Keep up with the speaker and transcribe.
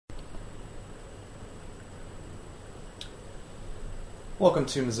Welcome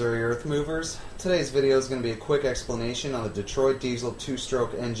to Missouri Earth Movers. Today's video is going to be a quick explanation on the Detroit diesel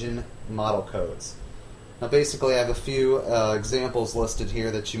two-stroke engine model codes. Now basically I have a few examples listed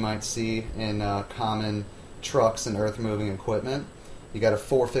here that you might see in common trucks and earth moving equipment. You got a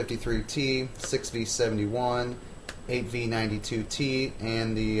 453T, 6V71, 8V92T,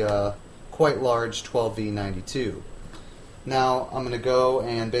 and the quite large 12V92. Now I'm going to go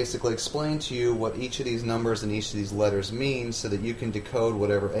and basically explain to you what each of these numbers and each of these letters mean so that you can decode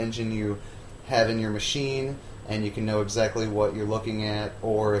whatever engine you have in your machine and you can know exactly what you're looking at,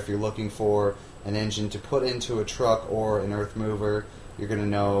 or if you're looking for an engine to put into a truck or an earth mover, you're going to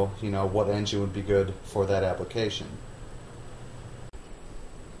know, what engine would be good for that application.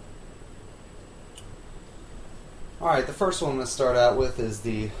 Alright, the first one I'm going to start out with is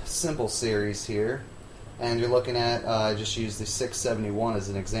the simple series here. And you're looking at, I just used the 671 as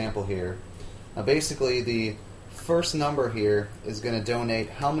an example here. Now basically the first number here is going to donate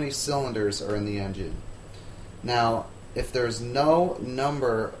how many cylinders are in the engine. Now if there's no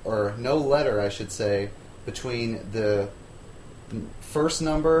number, or no letter I should say, between the first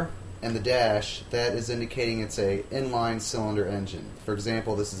number and the dash, that is indicating it's a inline cylinder engine. For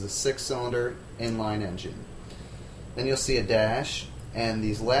example, this is a 6-cylinder inline engine. Then you'll see a dash, and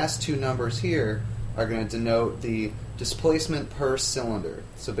these last two numbers here are going to denote the displacement per cylinder.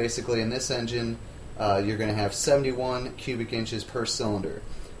 So basically in this engine you're going to have 71 cubic inches per cylinder.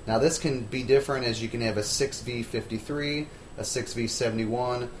 Now this can be different, as you can have a 6V53, a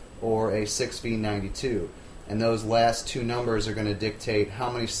 6V71, or a 6V92. And those last two numbers are going to dictate how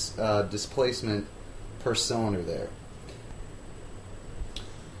many displacement per cylinder there.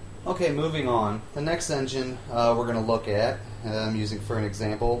 Okay, moving on. The next engine we're going to look at, I'm using for an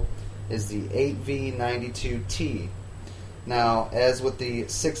example, is the 8V92T. Now, as with the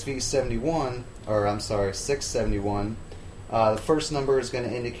 6V71, or I'm sorry, 671, the first number is going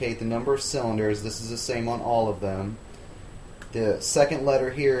to indicate the number of cylinders. This is the same on all of them. The second letter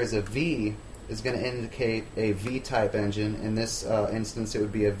here is a V, is going to indicate a V-type engine. In this instance, it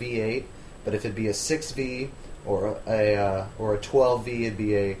would be a V8, but if it'd be a 6V or a 12V, it'd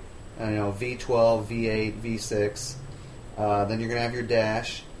be a V12, V8, V6. Then you're going to have your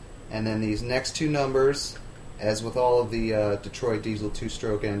dash. And then these next two numbers, as with all of the Detroit diesel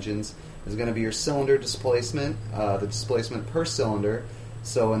two-stroke engines, is going to be your cylinder displacement, the displacement per cylinder.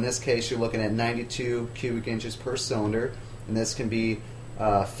 So in this case, you're looking at 92 cubic inches per cylinder, and this can be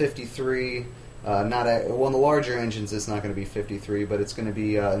 53. Well, in the larger engines, it's not going to be 53, but it's going to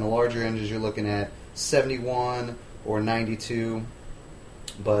be in the larger engines, you're looking at 71 or 92.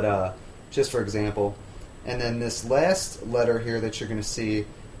 But just for example, and then this last letter here that you're going to see.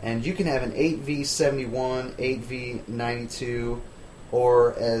 And you can have an 8V71, 8V92,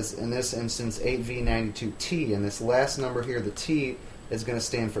 or as in this instance, 8V92T. And this last number here, the T, is going to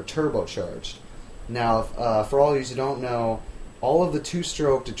stand for turbocharged. Now, for all of you who don't know, all of the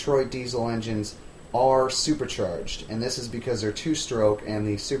two-stroke Detroit diesel engines are supercharged. And this is because they're two-stroke, and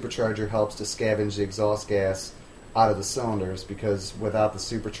the supercharger helps to scavenge the exhaust gas out of the cylinders, because without the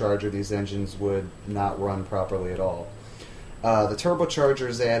supercharger, these engines would not run properly at all. The turbocharger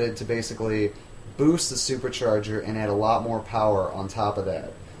is added to basically boost the supercharger and add a lot more power on top of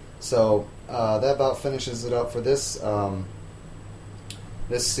that. So that about finishes it up for this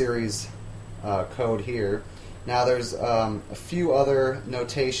this series code here. Now there's a few other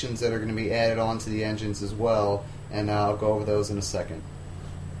notations that are going to be added onto the engines as well, and I'll go over those in a second.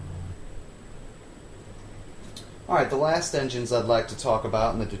 Alright, the last engines I'd like to talk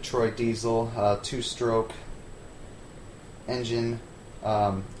about in the Detroit diesel two-stroke engine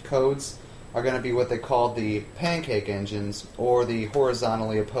codes are going to be what they call the Pancake Engines, or the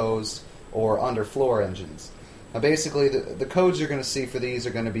horizontally opposed or underfloor engines. Now basically the codes you're going to see for these are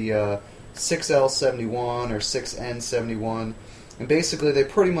going to be 6L71 or 6N71, and basically they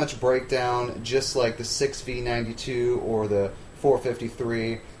pretty much break down just like the 6V92 or the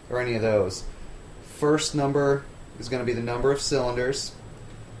 453 or any of those. First number is going to be the number of cylinders.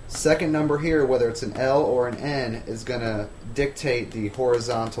 Second number here, whether it's an L or an N, is going to dictate the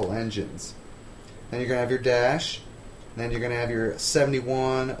horizontal engines. Then you're going to have your dash. And then you're going to have your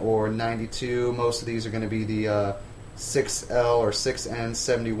 71 or 92. Most of these are going to be the 6L or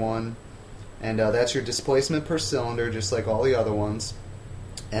 6N71. And that's your displacement per cylinder, just like all the other ones.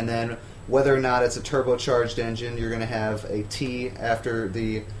 And then whether or not it's a turbocharged engine, you're going to have a T after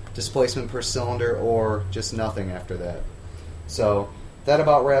the displacement per cylinder, or just nothing after that. So that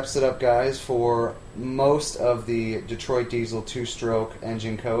about wraps it up, guys, for most of the Detroit diesel two-stroke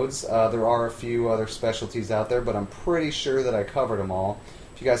engine codes. There are a few other specialties out there, but I'm pretty sure that I covered them all.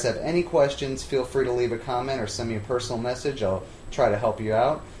 If If you guys have any questions, feel free to leave a comment or send me a personal message. I'll try to help you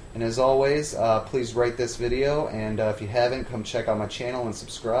out. And as always, please rate this video, and if you haven't, come check out my channel and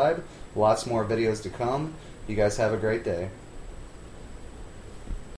subscribe. Lots more videos to come. You guys have a great day.